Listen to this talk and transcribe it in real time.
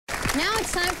Now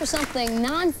it's time for something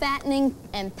non-fattening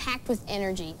and packed with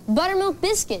energy. Buttermilk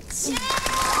Biscuits. Yeah!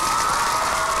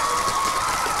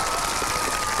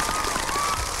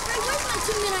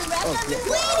 I've been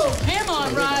waiting. Come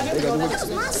on, Rod. Here we go. That was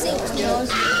my safety.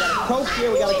 Coke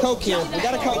here. We got a Coke here. We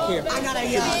got a Coke here. I got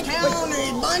a pound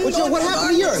and bun. What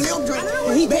happened to yours? Milk drink.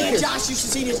 He Man, Josh, you should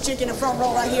see this chick in the front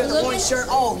row right here with the orange shirt.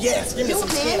 Oh, yes. Give me some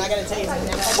skin. I got to tell you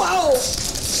something. Whoa!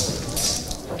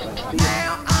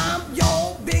 Now I'm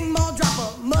your big mall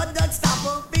dropper, mud duck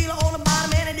stopper, feeler on the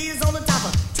bottom and it is on the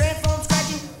topper. Transform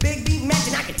scratching, big beat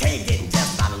matching. I can tell you getting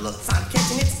just by the looks I'm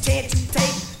catching. It's a chance to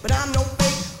take, but I'm no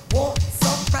fake. Want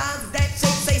some fries that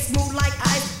shape, say smooth like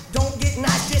ice. Don't get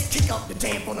nice, just kick up the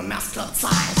jam for the mouse club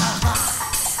size.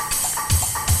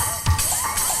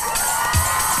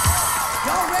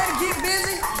 Y'all ready to get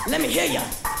busy? Let me hear ya.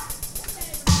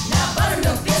 Now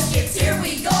Buttermilk Biscuits, here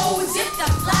we go. Zip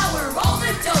the flour, roll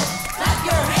the dough. Clap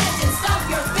your hands and stomp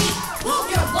your feet. Move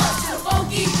your blood to the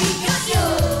funky beat. You.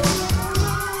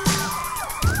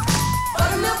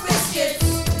 Buttermilk Biscuits.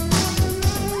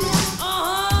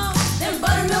 Them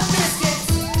Buttermilk Biscuits.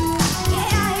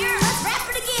 Yeah, here, let's rap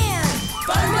it again.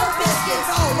 Buttermilk Biscuits.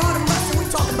 Oh, Lord of mercy, we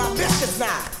talking about biscuits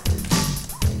now.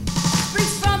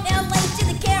 Reach from LA to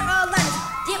the Carolinas.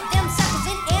 Dip them suckers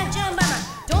in Aunt Jemima.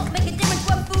 Don't make a difference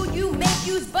what food you make.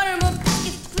 Use Buttermilk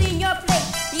Biscuits to clean your plate.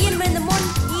 You eat them in the morning,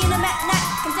 you eat them at night.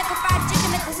 Kentucky Fried Chicken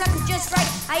make the suckers just right.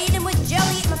 I eat them with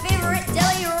jelly, it's my favorite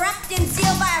deli. Wrapped and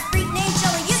sealed by a freak named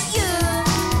Shelly. You.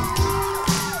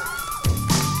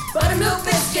 Buttermilk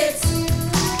Biscuits.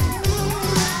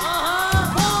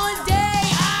 One day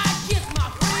I kissed my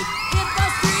freak, hit the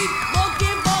street,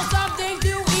 looking for something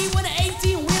to eat with an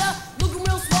 18-wheeler, looking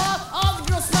real suave. All the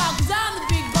girls smile, cause I'm the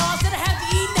big boss, and I have to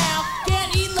eat now,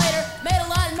 can't eat later. Made a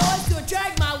lot of noise to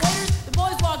attract my waiters. The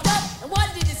boys walked up, and what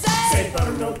did it say? Said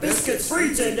Buttermilk Biscuits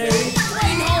free today.